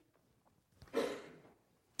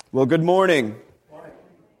Well, good morning.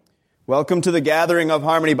 Welcome to the gathering of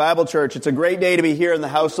Harmony Bible Church. It's a great day to be here in the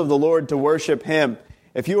house of the Lord to worship Him.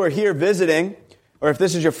 If you are here visiting, or if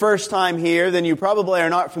this is your first time here, then you probably are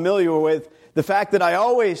not familiar with the fact that I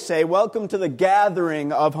always say, welcome to the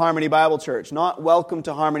gathering of Harmony Bible Church, not welcome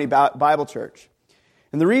to Harmony Bible Church.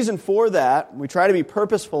 And the reason for that, we try to be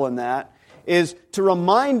purposeful in that, is to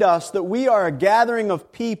remind us that we are a gathering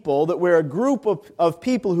of people, that we're a group of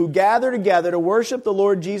people who gather together to worship the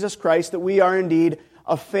Lord Jesus Christ, that we are indeed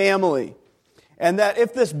a family. And that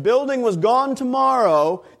if this building was gone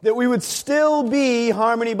tomorrow, that we would still be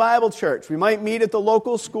Harmony Bible Church. We might meet at the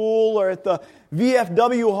local school or at the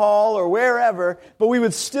VFW hall or wherever, but we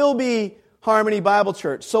would still be Harmony Bible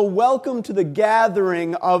Church. So welcome to the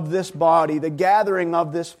gathering of this body, the gathering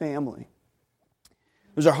of this family.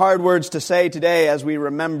 Those are hard words to say today as we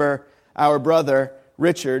remember our brother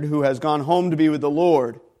Richard, who has gone home to be with the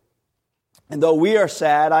Lord. And though we are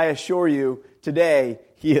sad, I assure you, today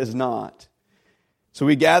he is not. So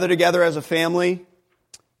we gather together as a family,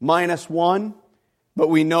 minus one, but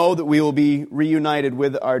we know that we will be reunited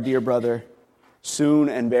with our dear brother soon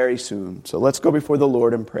and very soon. So let's go before the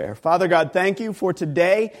Lord in prayer. Father God, thank you for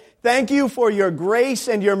today. Thank you for your grace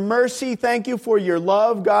and your mercy. Thank you for your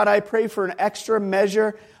love. God, I pray for an extra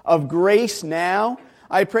measure of grace now.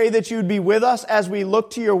 I pray that you'd be with us as we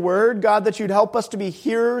look to your word. God, that you'd help us to be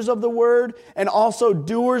hearers of the word and also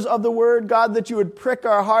doers of the word. God, that you would prick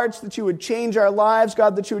our hearts, that you would change our lives.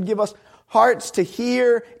 God, that you would give us hearts to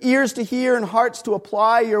hear, ears to hear, and hearts to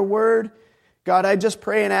apply your word. God, I just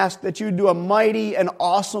pray and ask that you'd do a mighty and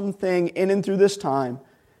awesome thing in and through this time.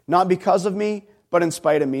 Not because of me, but in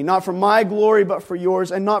spite of me. Not for my glory, but for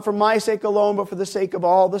yours. And not for my sake alone, but for the sake of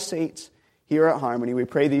all the saints here at Harmony. We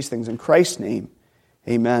pray these things in Christ's name.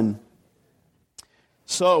 Amen.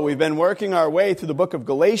 So, we've been working our way through the book of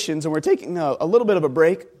Galatians, and we're taking a little bit of a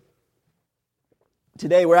break.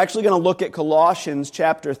 Today, we're actually going to look at Colossians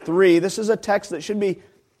chapter 3. This is a text that should be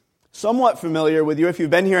somewhat familiar with you if you've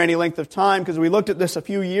been here any length of time, because we looked at this a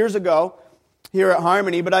few years ago here at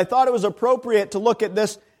Harmony, but I thought it was appropriate to look at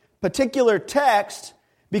this particular text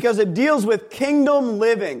because it deals with kingdom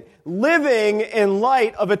living in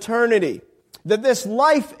light of eternity. That this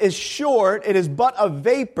life is short, it is but a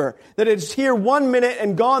vapor, that it is here 1 minute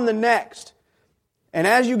and gone the next. And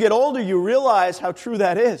as you get older, you realize how true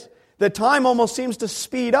that is. That time almost seems to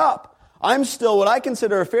speed up. I'm still what I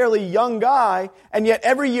consider a fairly young guy, and yet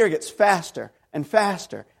every year gets faster and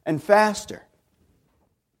faster and faster.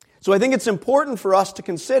 So I think it's important for us to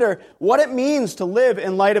consider what it means to live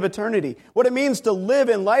in light of eternity. What it means to live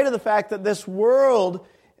in light of the fact that this world,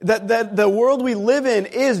 that the world we live in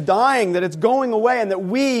is dying, that it's going away, and that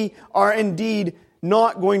we are indeed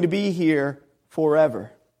not going to be here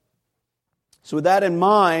forever. So with that in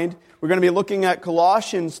mind, we're going to be looking at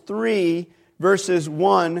Colossians 3, verses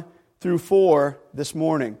 1 through 4 this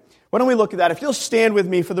morning. Why don't we look at that? If you'll stand with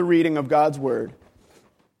me for the reading of God's Word.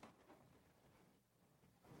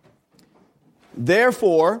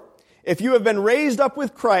 Therefore, if you have been raised up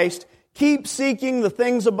with Christ, keep seeking the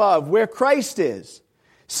things above, where Christ is,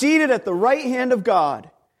 seated at the right hand of God.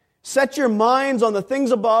 Set your minds on the things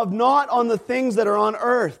above, not on the things that are on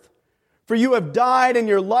earth. For you have died, and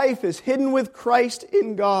your life is hidden with Christ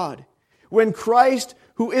in God. When Christ,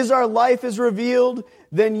 who is our life, is revealed,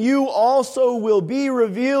 then you also will be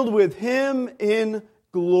revealed with Him in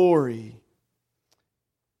glory.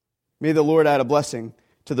 May the Lord add a blessing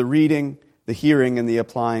to the reading, the hearing, and the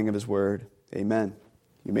applying of His Word. Amen.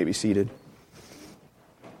 You may be seated.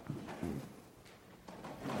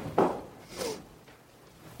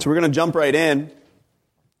 So we're going to jump right in.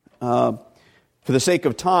 For the sake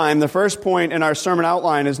of time, the first point in our sermon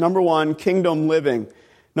outline is number one, kingdom living.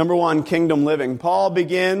 Number one, kingdom living. Paul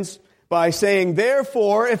begins by saying,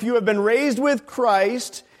 therefore, if you have been raised with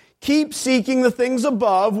Christ, keep seeking the things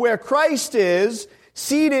above, where Christ is,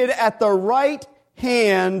 seated at the right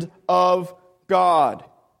hand of God.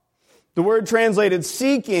 The word translated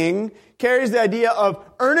seeking carries the idea of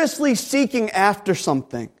earnestly seeking after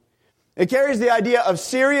something. It carries the idea of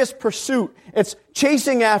serious pursuit. It's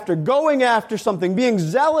chasing after, going after something, being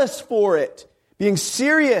zealous for it, being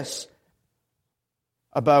serious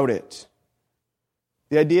about it.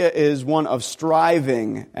 The idea is one of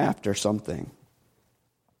striving after something.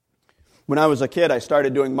 When I was a kid, I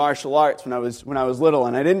started doing martial arts when I was little,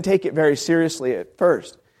 and I didn't take it very seriously at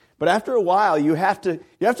first. But after a while, you have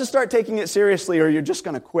to start taking it seriously, or you're just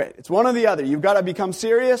going to quit. It's one or the other. You've got to become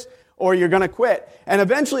serious, or you're going to quit. And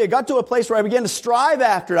eventually, it got to a place where I began to strive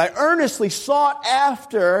after it. I earnestly sought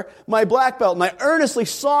after my black belt, and I earnestly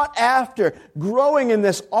sought after growing in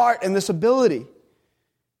this art and this ability.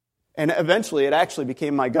 And eventually it actually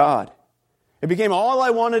became my God. It became all I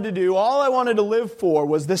wanted to do, all I wanted to live for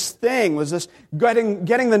was this thing, was this getting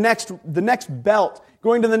the next belt,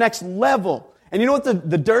 going to the next level. And you know what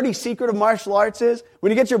the dirty secret of martial arts is?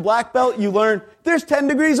 When you get your black belt, you learn there's 10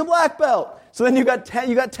 degrees of black belt. So then you got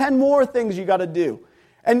 10 more things you got to do.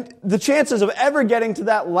 And the chances of ever getting to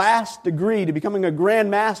that last degree, to becoming a grand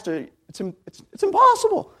master, it's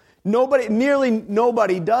impossible. Nearly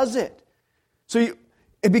nobody does it. So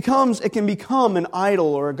it can become an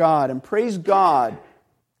idol or a god. And praise God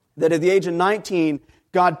that at the age of 19,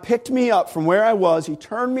 God picked me up from where I was. He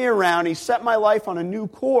turned me around. He set my life on a new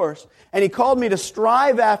course. And He called me to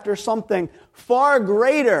strive after something far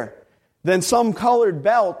greater than some colored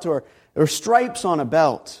belt or stripes on a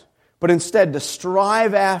belt, but instead to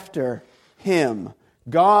strive after Him.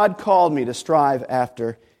 God called me to strive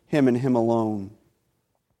after Him and Him alone.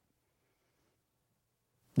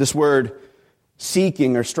 This word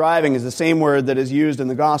seeking or striving is the same word that is used in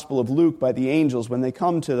the Gospel of Luke by the angels when they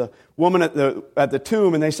come to the woman at the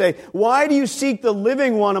tomb and they say, "Why do you seek the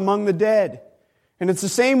living one among the dead?" And it's the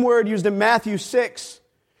same word used in Matthew 6,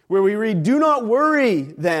 where we read, "Do not worry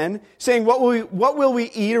then, saying, what will we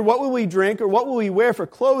eat, or what will we drink, or what will we wear for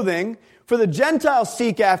clothing? For the Gentiles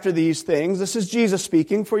seek after these things." This is Jesus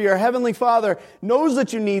speaking. "For your heavenly Father knows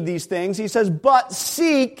that you need these things." He says, "But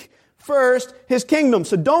seek first His kingdom."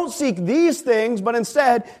 So don't seek these things, but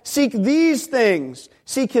instead seek these things.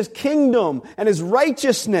 Seek His kingdom and His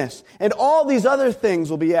righteousness, and all these other things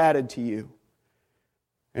will be added to you.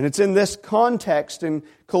 And it's in this context in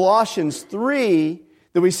Colossians 3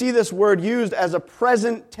 that we see this word used as a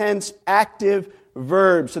present tense active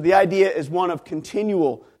verb. So the idea is one of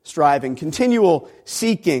continual striving, continual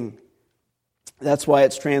seeking. That's why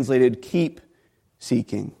it's translated keep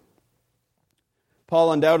seeking.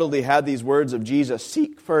 Paul undoubtedly had these words of Jesus,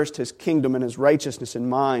 "Seek first His kingdom and His righteousness," in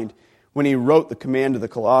mind when he wrote the command to the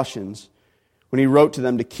Colossians, when he wrote to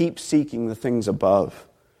them to keep seeking the things above.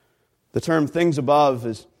 The term "things above"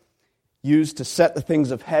 is used to set the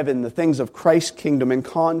things of heaven, the things of Christ's kingdom, in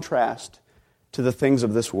contrast to the things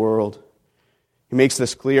of this world. He makes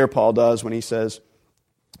this clear, Paul does, when he says,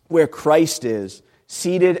 "Where Christ is,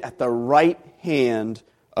 seated at the right hand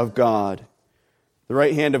of God." The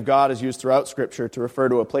right hand of God is used throughout Scripture to refer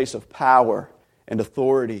to a place of power and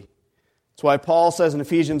authority. That's why Paul says in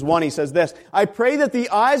Ephesians 1, he says this, "I pray that the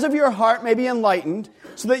eyes of your heart may be enlightened,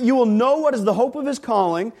 so that you will know what is the hope of His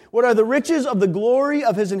calling, what are the riches of the glory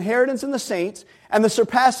of His inheritance in the saints, and the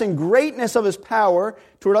surpassing greatness of His power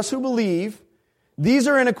toward us who believe. These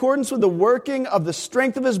are in accordance with the working of the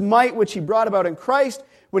strength of His might, which He brought about in Christ,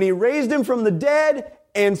 when He raised Him from the dead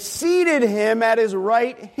and seated Him at His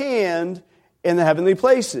right hand in the heavenly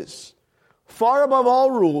places, far above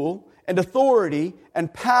all rule and authority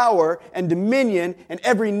and power and dominion and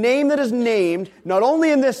every name that is named, not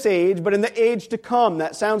only in this age, but in the age to come."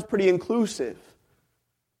 That sounds pretty inclusive.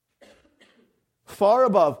 Far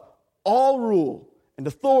above all rule and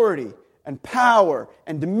authority and power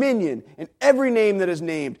and dominion and every name that is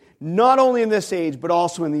named, not only in this age, but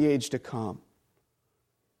also in the age to come.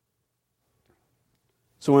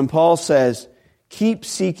 So when Paul says, "Keep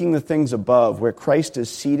seeking the things above, where Christ is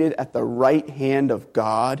seated at the right hand of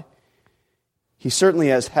God," he certainly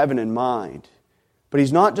has heaven in mind. But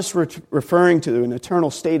he's not just referring to an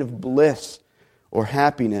eternal state of bliss or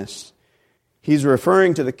happiness. He's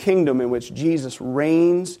referring to the kingdom in which Jesus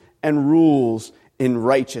reigns and rules in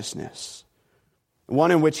righteousness.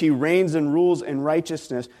 One in which He reigns and rules in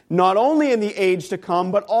righteousness, not only in the age to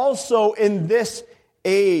come, but also in this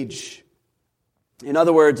age. In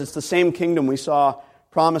other words, it's the same kingdom we saw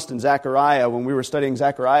promised in Zechariah when we were studying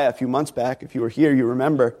Zechariah a few months back. If you were here, you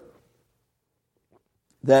remember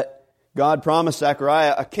that God promised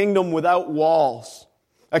Zechariah a kingdom without walls,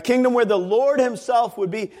 a kingdom where the Lord Himself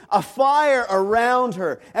would be a fire around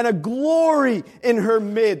her and a glory in her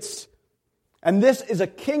midst. And this is a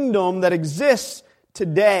kingdom that exists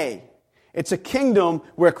today. It's a kingdom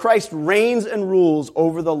where Christ reigns and rules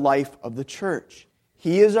over the life of the church.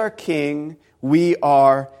 He is our King. We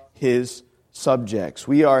are His subjects.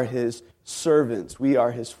 We are His servants. We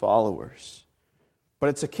are His followers. But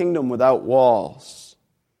it's a kingdom without walls.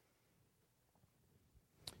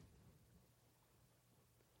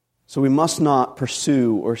 So we must not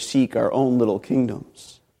pursue or seek our own little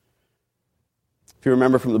kingdoms. If you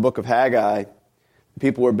remember from the book of Haggai, the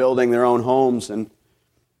people were building their own homes, and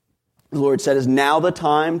the Lord said, "Is now the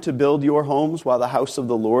time to build your homes while the house of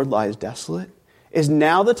the Lord lies desolate? Is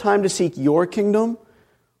now the time to seek your kingdom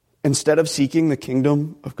instead of seeking the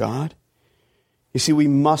kingdom of God?" You see, we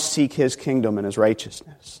must seek His kingdom and His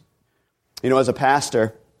righteousness. You know, as a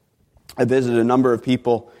pastor, I visited a number of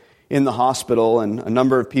people in the hospital and a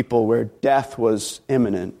number of people where death was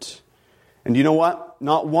imminent. And you know what?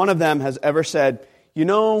 Not one of them has ever said,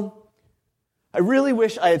 I really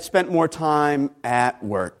wish I had spent more time at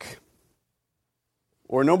work.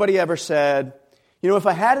 Or nobody ever said, if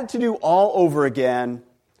I had it to do all over again,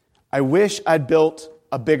 I wish I'd built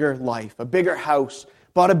a bigger life, a bigger house,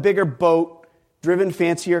 bought a bigger boat, driven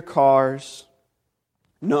fancier cars.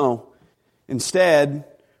 No. Instead,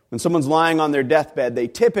 when someone's lying on their deathbed, they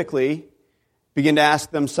typically begin to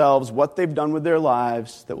ask themselves what they've done with their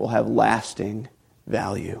lives that will have lasting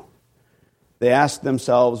value. They ask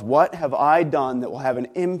themselves, what have I done that will have an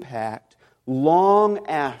impact long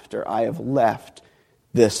after I have left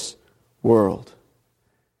this world?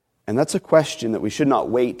 And that's a question that we should not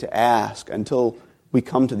wait to ask until we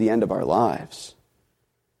come to the end of our lives.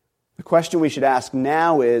 The question we should ask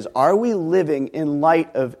now is, are we living in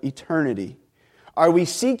light of eternity? Are we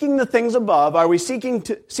seeking the things above? Are we seeking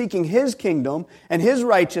His kingdom and His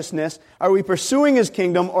righteousness? Are we pursuing His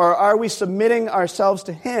kingdom, or are we submitting ourselves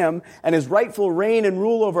to Him and His rightful reign and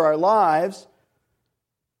rule over our lives?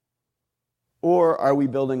 Or are we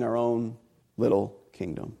building our own little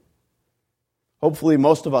kingdom? Hopefully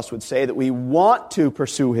most of us would say that we want to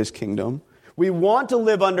pursue His kingdom. We want to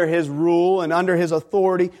live under His rule and under His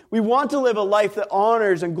authority. We want to live a life that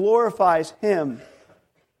honors and glorifies Him.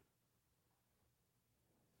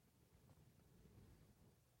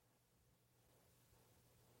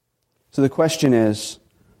 So the question is,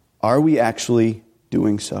 are we actually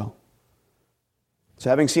doing so? So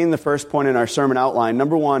having seen the first point in our sermon outline,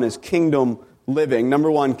 number one is kingdom living.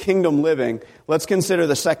 Number one, kingdom living. Let's consider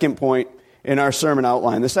the second point in our sermon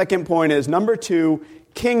outline. The second point is, number two,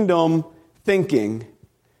 kingdom thinking.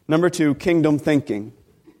 Number two, kingdom thinking.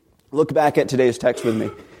 Look back at today's text with me.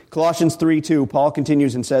 Colossians 3:2, Paul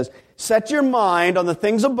continues and says, set your mind on the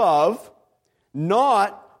things above,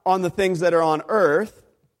 not on the things that are on earth.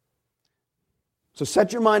 So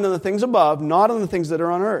set your mind on the things above, not on the things that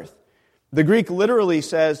are on earth. The Greek literally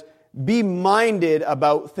says, be minded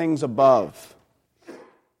about things above.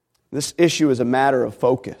 This issue is a matter of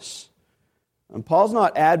focus. And Paul's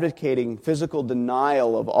not advocating physical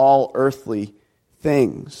denial of all earthly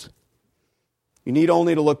things. You need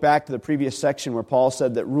only to look back to the previous section where Paul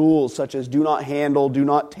said that rules such as do not handle, do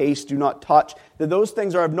not taste, do not touch, that those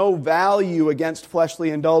things are of no value against fleshly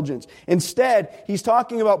indulgence. Instead, he's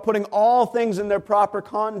talking about putting all things in their proper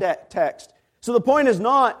context. So the point is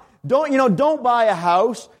not, don't buy a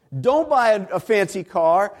house, don't buy a fancy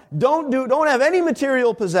car, don't have any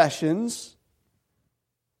material possessions.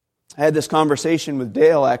 I had this conversation with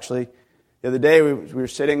Dale, actually. The other day, we were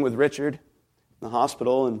sitting with Richard in the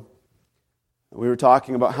hospital, and we were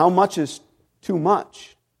talking about how much is too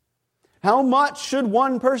much. How much should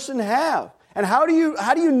one person have? And how do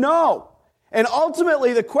you know? And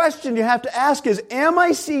ultimately, the question you have to ask is, am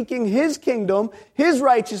I seeking His kingdom, His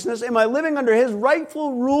righteousness? Am I living under His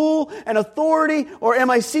rightful rule and authority? Or am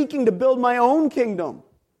I seeking to build my own kingdom?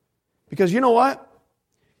 Because you know what?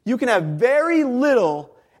 You can have very little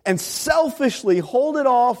and selfishly hold it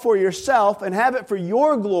all for yourself and have it for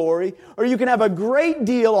your glory, or you can have a great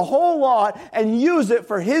deal, a whole lot, and use it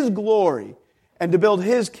for His glory and to build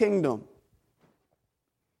His kingdom.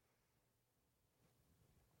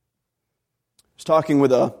 I was talking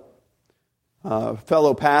with a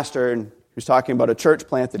fellow pastor, and he was talking about a church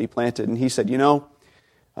plant that he planted, and he said,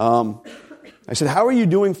 I said, how are you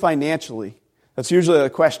doing financially? That's usually a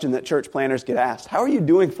question that church planters get asked. How are you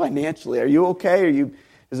doing financially? Are you okay?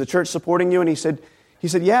 Is the church supporting you? And he said,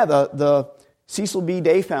 yeah, the Cecil B.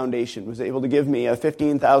 Day Foundation was able to give me a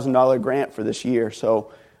 $15,000 grant for this year.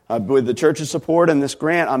 So with the church's support and this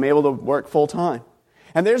grant, I'm able to work full time.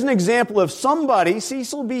 And there's an example of somebody,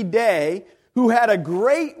 Cecil B. Day, who had a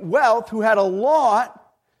great wealth, who had a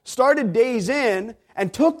lot, started Days Inn,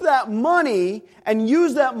 and took that money and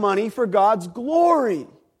used that money for God's glory.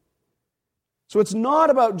 So it's not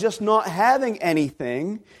about just not having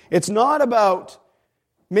anything. It's not about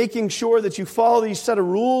making sure that you follow these set of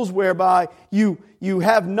rules whereby you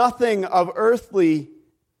have nothing of earthly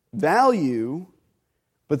value,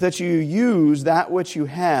 but that you use that which you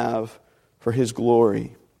have for His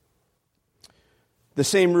glory. The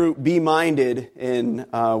same root, be minded,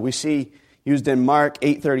 we see used in Mark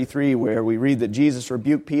 8:33, where we read that Jesus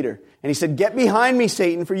rebuked Peter. And He said, get behind me,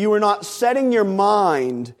 Satan, for you are not setting your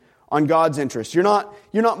mind on God's interests. You're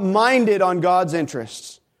not minded on God's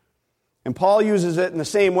interests. And Paul uses it in the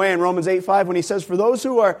same way in Romans 8:5 when he says, for those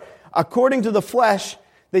who are according to the flesh,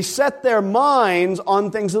 they set their minds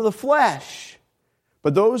on things of the flesh.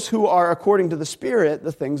 But those who are according to the Spirit,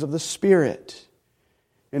 the things of the Spirit.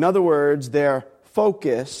 In other words, their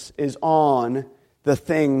focus is on the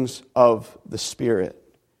things of the Spirit,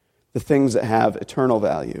 the things that have eternal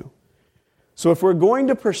value. So if we're going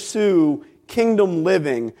to pursue kingdom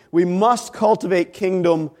living, we must cultivate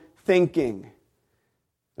kingdom thinking.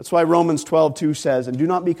 That's why Romans 12:2 says, "And do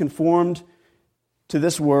not be conformed to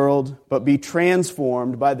this world, but be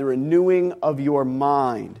transformed by the renewing of your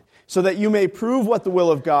mind, so that you may prove what the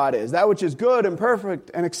will of God is, that which is good and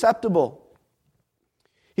perfect and acceptable."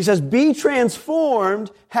 He says, be transformed.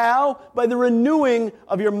 How? By the renewing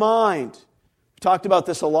of your mind. We've talked about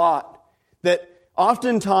this a lot, that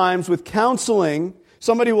oftentimes with counseling,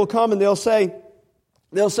 somebody will come and they'll say,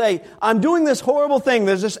 I'm doing this horrible thing.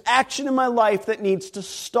 There's this action in my life that needs to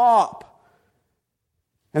stop.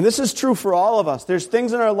 And this is true for all of us. There's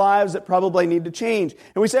things in our lives that probably need to change.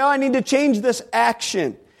 And we say, I need to change this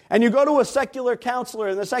action. And you go to a secular counselor,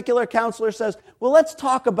 and the secular counselor says, well, let's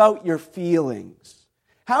talk about your feelings.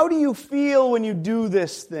 How do you feel when you do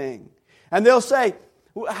this thing? And they'll say,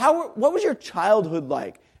 what was your childhood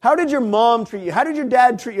like? How did your mom treat you? How did your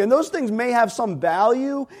dad treat you? And those things may have some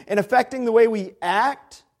value in affecting the way we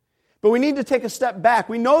act, but we need to take a step back.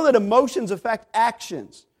 We know that emotions affect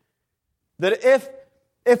actions. That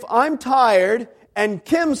if I'm tired and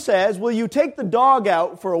Kim says, will you take the dog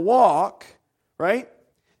out for a walk, right?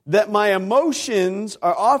 That my emotions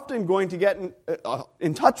are often going to get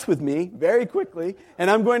in touch with me very quickly, and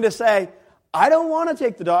I'm going to say, I don't want to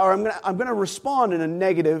take the dog, or I'm going to respond in a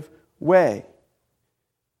negative way.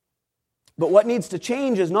 But what needs to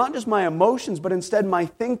change is not just my emotions, but instead my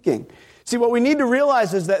thinking. See, what we need to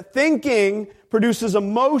realize is that thinking produces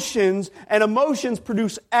emotions, and emotions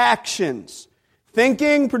produce actions.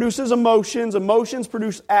 Thinking produces emotions, emotions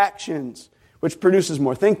produce actions, which produces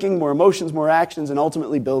more thinking, more emotions, more actions, and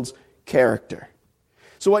ultimately builds character.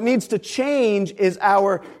 So what needs to change is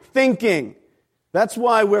our thinking. That's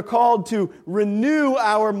why we're called to renew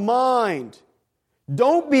our mind.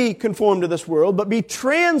 Don't be conformed to this world, but be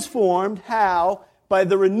transformed. How? By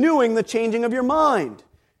the renewing, the changing of your mind.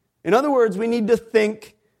 In other words, we need to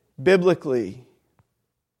think biblically.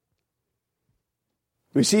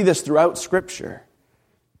 We see this throughout Scripture.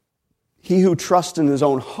 He who trusts in his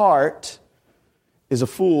own heart is a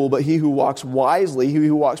fool, but he who walks wisely, he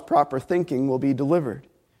who walks proper thinking, will be delivered.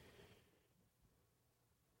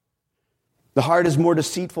 The heart is more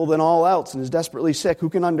deceitful than all else and is desperately sick. Who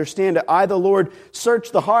can understand it? I, the Lord,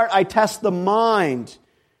 search the heart. I test the mind.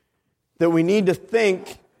 That we need to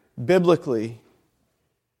think biblically.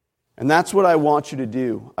 And that's what I want you to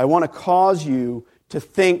do. I want to cause you to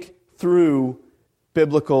think through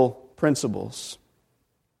biblical principles.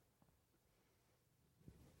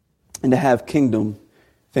 And to have kingdom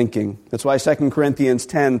thinking. That's why 2 Corinthians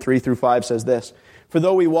 10, 3-5 says this. For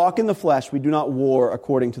though we walk in the flesh, we do not war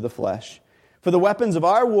according to the flesh. For the weapons of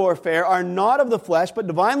our warfare are not of the flesh, but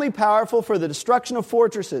divinely powerful for the destruction of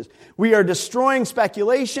fortresses. We are destroying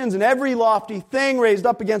speculations and every lofty thing raised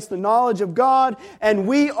up against the knowledge of God, and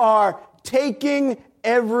we are taking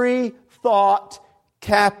every thought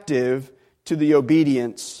captive to the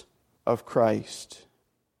obedience of Christ.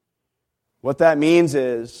 What that means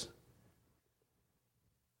is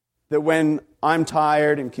that when I'm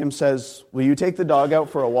tired and Kim says, will you take the dog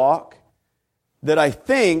out for a walk? That I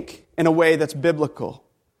think in a way that's biblical.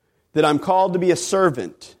 That I'm called to be a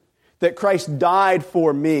servant. That Christ died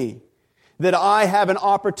for me. That I have an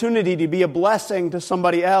opportunity to be a blessing to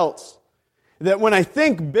somebody else. That when I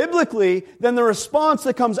think biblically, then the response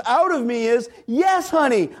that comes out of me is, yes,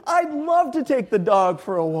 honey, I'd love to take the dog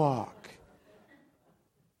for a walk.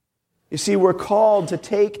 You see, we're called to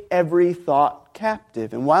take every thought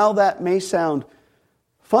captive. And while that may sound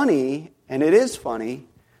funny, and it is funny,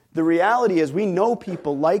 the reality is we know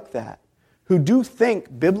people like that who do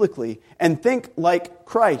think biblically and think like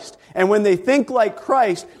Christ. And when they think like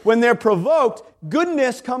Christ, when they're provoked,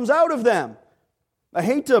 goodness comes out of them. I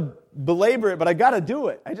hate to belabor it, but I got to do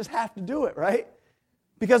it. I just have to do it, right?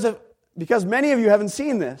 Because many of you haven't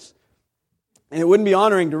seen this. And it wouldn't be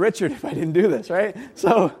honoring to Richard if I didn't do this, right?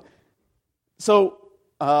 So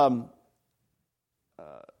I don't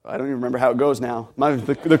even remember how it goes now.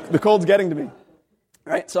 The cold's getting to me.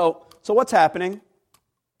 Right? So what's happening?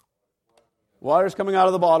 Water's coming out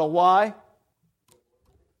of the bottle. Why?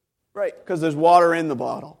 Right, because there's water in the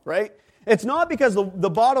bottle, right? It's not because the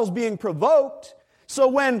bottle's being provoked. So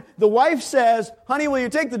when the wife says, honey, will you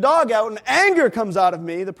take the dog out, and anger comes out of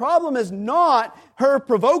me, the problem is not her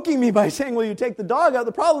provoking me by saying, will you take the dog out?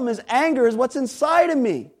 The problem is anger is what's inside of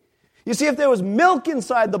me. You see, if there was milk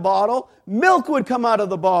inside the bottle, milk would come out of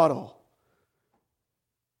the bottle.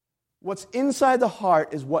 What's inside the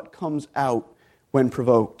heart is what comes out when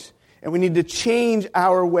provoked. And we need to change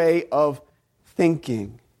our way of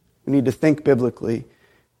thinking. We need to think biblically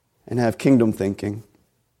and have kingdom thinking.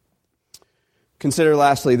 Consider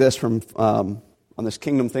lastly this from on this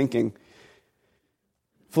kingdom thinking.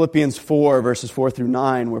 Philippians 4, verses 4 through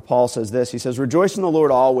 9, where Paul says this. He says, "Rejoice in the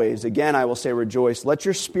Lord always. Again, I will say rejoice. Let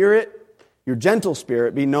your spirit, your gentle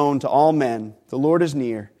spirit, be known to all men. The Lord is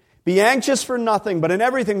near. Be anxious for nothing, but in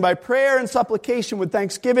everything by prayer and supplication with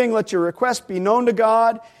thanksgiving, let your requests be known to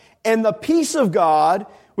God. And the peace of God,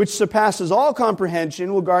 which surpasses all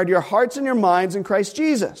comprehension, will guard your hearts and your minds in Christ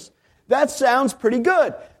Jesus." That sounds pretty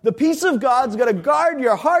good. The peace of God's going to guard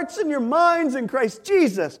your hearts and your minds in Christ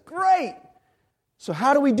Jesus. Great! So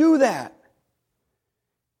how do we do that?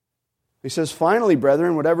 He says, "Finally,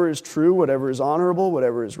 brethren, whatever is true, whatever is honorable,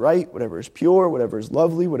 whatever is right, whatever is pure, whatever is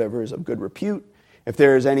lovely, whatever is of good repute, if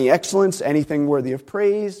there is any excellence, anything worthy of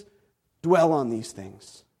praise, dwell on these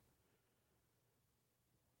things.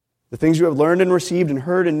 The things you have learned and received and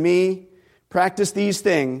heard in me, practice these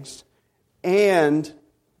things, and,"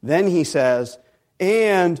 then he says,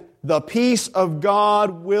 "and the peace of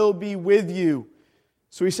God will be with you."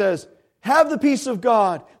 So he says, have the peace of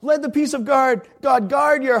God. Let the peace of God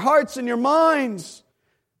guard your hearts and your minds.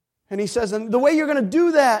 And he says, and the way you're going to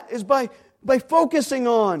do that is by focusing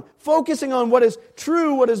on what is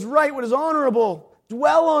true, what is right, what is honorable.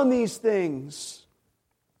 Dwell on these things,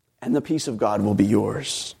 and the peace of God will be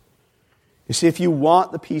yours. You see, if you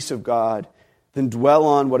want the peace of God, then dwell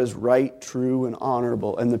on what is right, true, and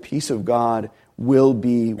honorable, and the peace of God will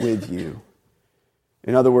be with you.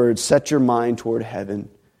 In other words, set your mind toward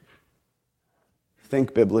heaven.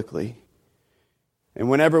 Think biblically. And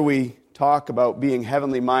whenever we talk about being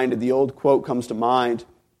heavenly minded, the old quote comes to mind.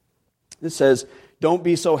 It says, "Don't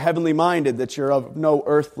be so heavenly minded that you're of no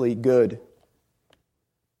earthly good."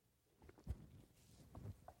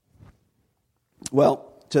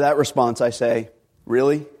 Well, to that response I say,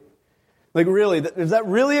 really? Like really, is that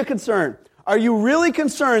really a concern? Are you really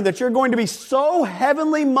concerned that you're going to be so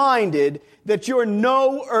heavenly minded that you're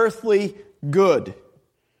no earthly good?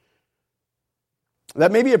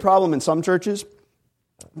 That may be a problem in some churches,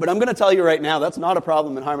 but I'm going to tell you right now, that's not a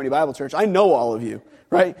problem in Harmony Bible Church. I know all of you,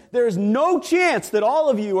 right? There is no chance that all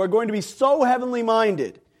of you are going to be so heavenly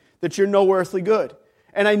minded that you're no earthly good.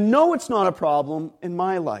 And I know it's not a problem in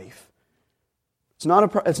my life. It's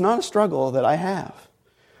not a struggle that I have.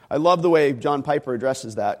 I love the way John Piper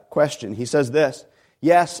addresses that question. He says this,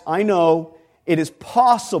 "Yes, I know it is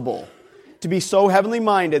possible to be so heavenly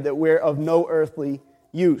minded that we're of no earthly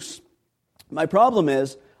use. My problem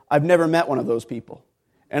is, I've never met one of those people.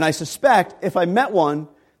 And I suspect if I met one,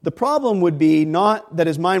 the problem would be not that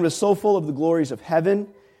his mind was so full of the glories of heaven,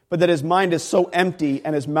 but that his mind is so empty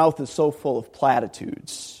and his mouth is so full of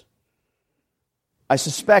platitudes. I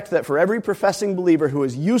suspect that for every professing believer who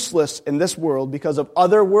is useless in this world because of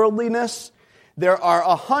otherworldliness, there are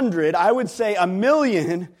 100, I would say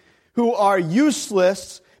 1,000,000, who are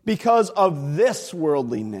useless because of this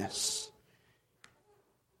worldliness."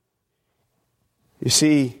 You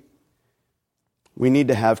see, we need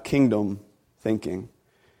to have kingdom thinking.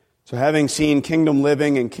 So having seen kingdom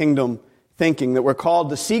living and kingdom thinking, that we're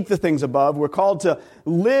called to seek the things above, we're called to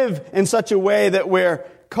live in such a way that we're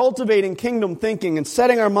cultivating kingdom thinking and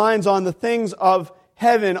setting our minds on the things of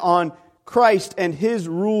heaven, on Christ and His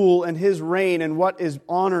rule and His reign and what is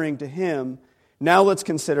honoring to Him. Now let's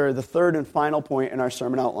consider the third and final point in our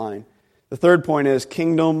sermon outline. The third point is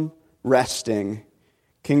kingdom resting.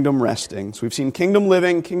 Kingdom resting. So we've seen kingdom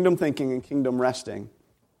living, kingdom thinking, and kingdom resting.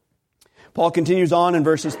 Paul continues on in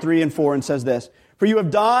verses 3 and 4 and says this, "For you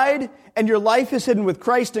have died, and your life is hidden with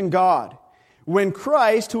Christ in God. When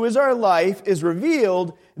Christ, who is our life, is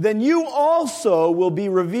revealed, then you also will be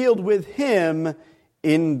revealed with Him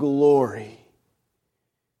in glory."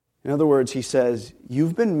 In other words, he says,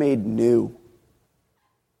 you've been made new.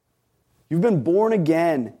 You've been born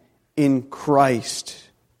again in Christ.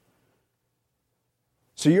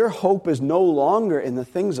 So your hope is no longer in the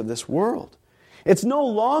things of this world. It's no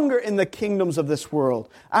longer in the kingdoms of this world.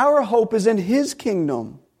 Our hope is in His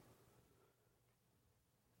kingdom.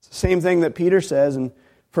 It's the same thing that Peter says in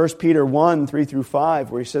 1 Peter 1, 3 through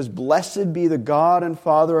 5, where he says, "Blessed be the God and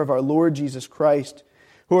Father of our Lord Jesus Christ,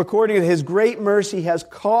 who according to His great mercy has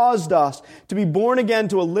caused us to be born again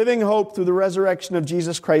to a living hope through the resurrection of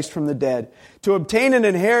Jesus Christ from the dead, to obtain an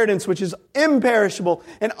inheritance which is imperishable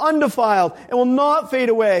and undefiled and will not fade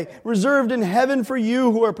away, reserved in heaven for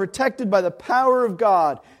you who are protected by the power of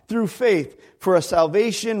God through faith for a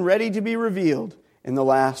salvation ready to be revealed in the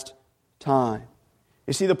last time."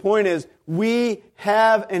 You see, the point is, we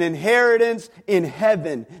have an inheritance in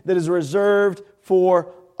heaven that is reserved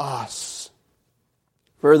for us.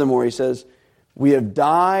 Furthermore, he says, we have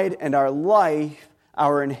died and our life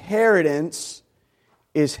our inheritance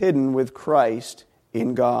is hidden with Christ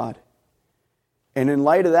in God. And in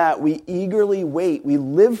light of that, we eagerly wait. We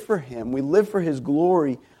live for Him. We live for His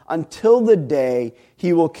glory until the day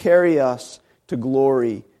He will carry us to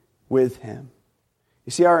glory with Him.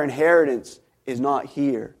 You see, our inheritance is not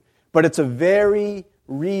here, but it's a very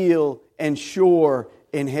real and sure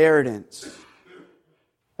inheritance.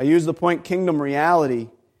 I use the point kingdom reality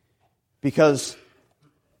because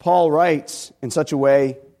Paul writes in such a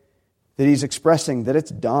way that he's expressing that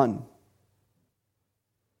it's done.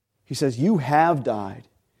 He says, you have died.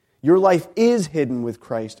 Your life is hidden with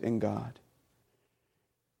Christ in God.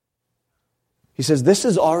 He says, this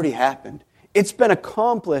has already happened. It's been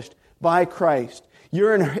accomplished by Christ.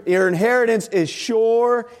 Your inheritance is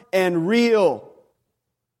sure and real.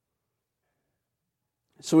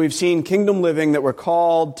 So we've seen kingdom living, that we're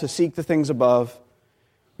called to seek the things above.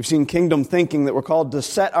 We've seen kingdom thinking, that we're called to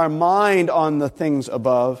set our mind on the things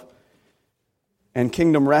above. And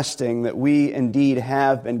kingdom resting, that we indeed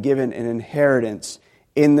have been given an inheritance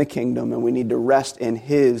in the kingdom, and we need to rest in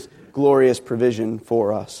His glorious provision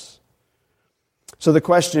for us. So the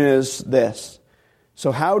question is this.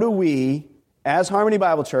 So how do we, as Harmony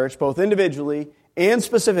Bible Church, both individually and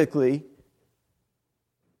corporately,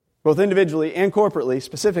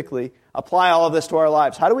 specifically, apply all of this to our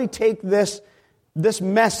lives? How do we take this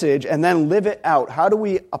message and then live it out? How do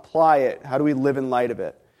we apply it? How do we live in light of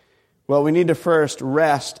it? Well, we need to first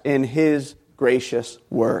rest in His gracious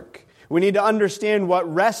work. We need to understand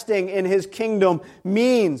what resting in His kingdom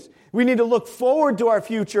means. We need to look forward to our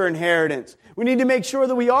future inheritance. We need to make sure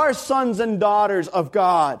that we are sons and daughters of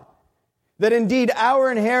God. That indeed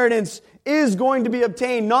our inheritance is going to be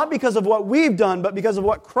obtained not because of what we've done, but because of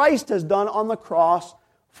what Christ has done on the cross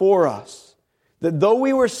for us. That though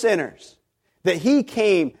we were sinners, that He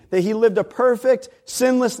came, that He lived a perfect,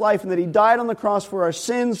 sinless life, and that He died on the cross for our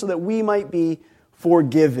sins so that we might be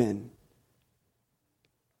forgiven.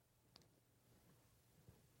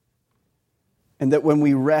 And that when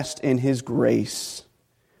we rest in His grace,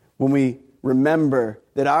 when we remember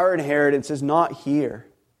that our inheritance is not here,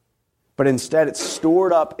 but instead it's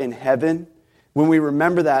stored up in heaven, when we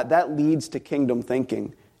remember that, that leads to kingdom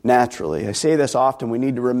thinking naturally. I say this often, we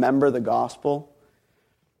need to remember the gospel.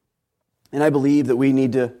 And I believe that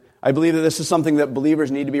this is something that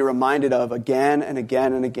believers need to be reminded of again and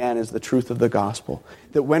again and again, is the truth of the gospel.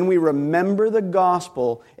 That when we remember the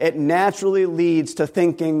gospel, it naturally leads to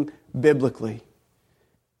thinking biblically.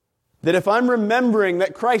 That if I'm remembering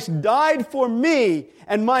that Christ died for me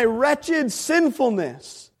and my wretched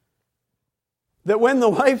sinfulness, that when the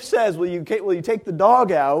wife says, will you take the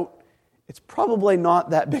dog out, it's probably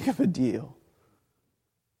not that big of a deal.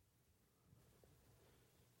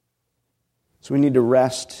 So we need to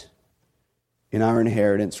rest in our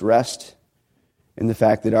inheritance, rest in the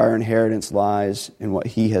fact that our inheritance lies in what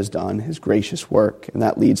He has done, His gracious work, and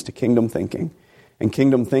that leads to kingdom thinking. And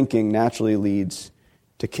kingdom thinking naturally leads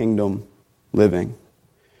to kingdom living.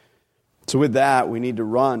 So with that, we need to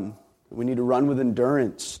run. We need to run with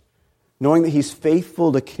endurance, knowing that He's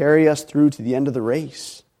faithful to carry us through to the end of the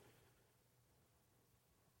race.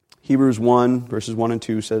 Hebrews 1, verses 1 and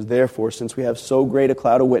 2 says, therefore, since we have so great a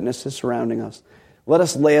cloud of witnesses surrounding us, let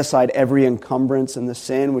us lay aside every encumbrance and the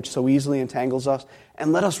sin which so easily entangles us,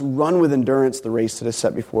 and let us run with endurance the race that is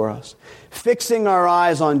set before us, fixing our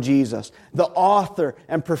eyes on Jesus, the author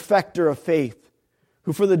and perfecter of faith,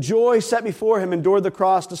 who for the joy set before Him endured the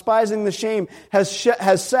cross, despising the shame, has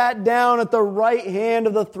sat down at the right hand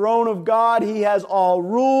of the throne of God. He has all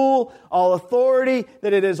rule, all authority,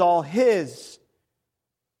 that it is all His.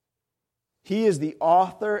 He is the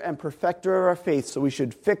author and perfecter of our faith, so we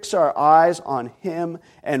should fix our eyes on Him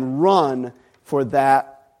and run for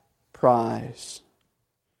that prize.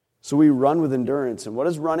 So we run with endurance. And what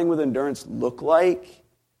does running with endurance look like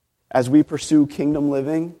as we pursue kingdom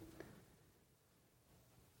living?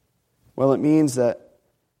 Well, it means that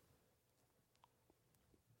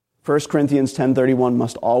 1 Corinthians 10:31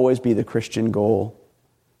 must always be the Christian goal.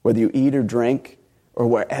 Whether you eat or drink or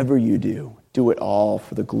wherever you do it all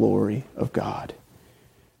for the glory of God.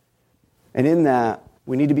 And in that,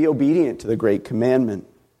 we need to be obedient to the great commandment,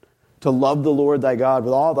 to love the Lord thy God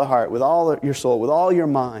with all the heart, with all your soul, with all your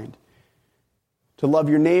mind, to love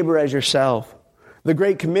your neighbor as yourself. The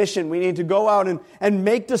Great Commission, we need to go out and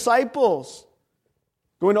make disciples.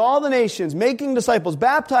 Go into all the nations, making disciples,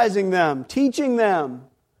 baptizing them, teaching them.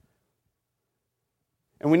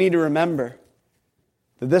 And we need to remember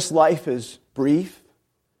that this life is brief,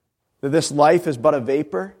 that this life is but a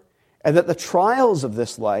vapor, and that the trials of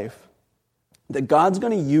this life, that God's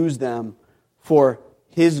going to use them for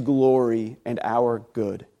His glory and our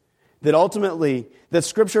good. that ultimately, that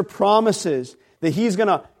Scripture promises that He's going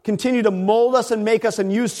to continue to mold us and make us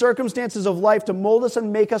and use circumstances of life to mold us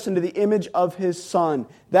and make us into the image of His Son.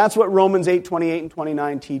 That's what Romans 8:28 and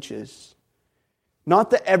 29 teaches.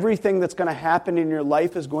 Not that everything that's going to happen in your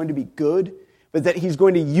life is going to be good, but that He's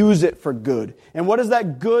going to use it for good. And what does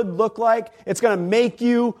that good look like? It's going to make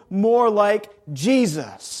you more like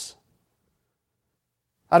Jesus.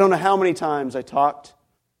 I don't know how many times I talked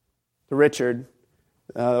to Richard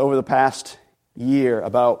over the past year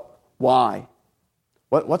about why.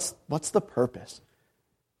 What's the purpose?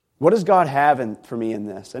 What does God have for me in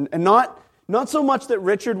this? And not so much that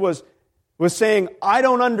Richard was saying, I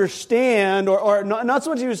don't understand, or not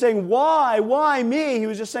so much he was saying, why me? He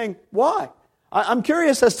was just saying, why? I'm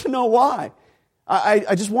curious as to know why.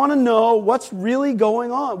 I just want to know what's really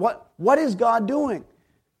going on. What is God doing?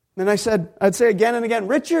 And I'd say again and again,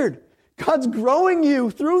 Richard, God's growing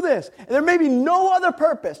you through this. And there may be no other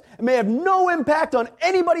purpose. It may have no impact on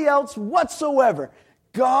anybody else whatsoever.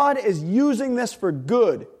 God is using this for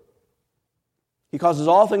good. He causes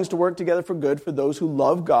all things to work together for good for those who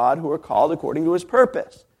love God, who are called according to His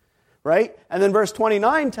purpose. Right? And then verse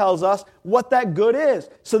 29 tells us what that good is,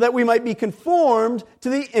 so that we might be conformed to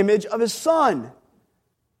the image of His Son.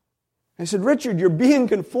 I said, Richard, you're being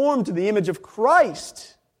conformed to the image of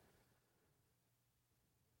Christ.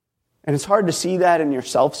 And it's hard to see that in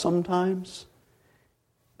yourself sometimes.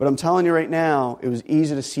 But I'm telling you right now, it was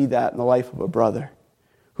easy to see that in the life of a brother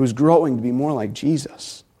who's growing to be more like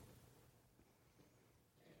Jesus.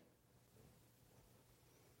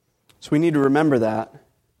 So we need to remember that.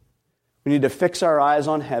 We need to fix our eyes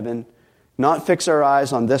on heaven, not fix our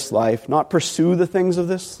eyes on this life, not pursue the things of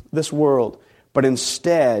this world, but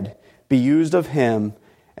instead be used of Him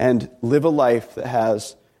and live a life that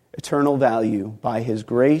has eternal value by His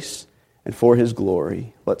grace and for His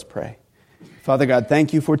glory. Let's pray. Father God,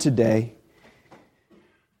 thank You for today.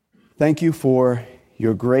 Thank You for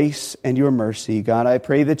Your grace and Your mercy. God, I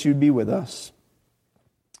pray that You'd be with us.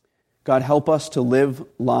 God, help us to live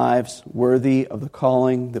lives worthy of the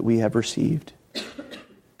calling that we have received.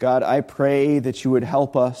 God, I pray that You would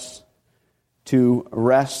help us to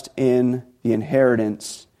rest in the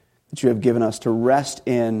inheritance that You have given us, to rest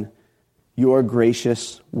in Your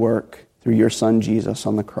gracious work through Your Son Jesus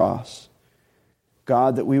on the cross.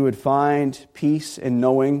 God, that we would find peace in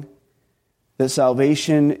knowing that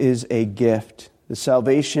salvation is a gift. That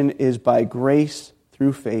salvation is by grace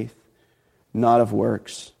through faith, not of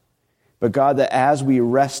works. But God, that as we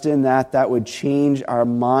rest in that would change our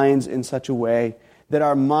minds in such a way that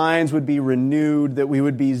our minds would be renewed, that we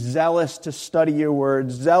would be zealous to study Your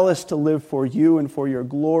word, zealous to live for You and for Your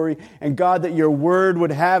glory. And God, that Your word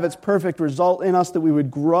would have its perfect result in us, that we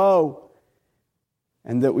would grow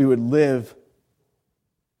and that we would live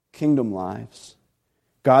kingdom lives.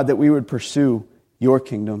 God, that we would pursue Your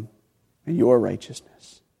kingdom and Your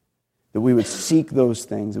righteousness. That we would seek those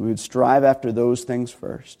things, that we would strive after those things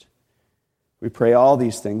first. We pray all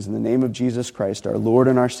these things in the name of Jesus Christ, our Lord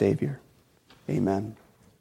and our Savior. Amen.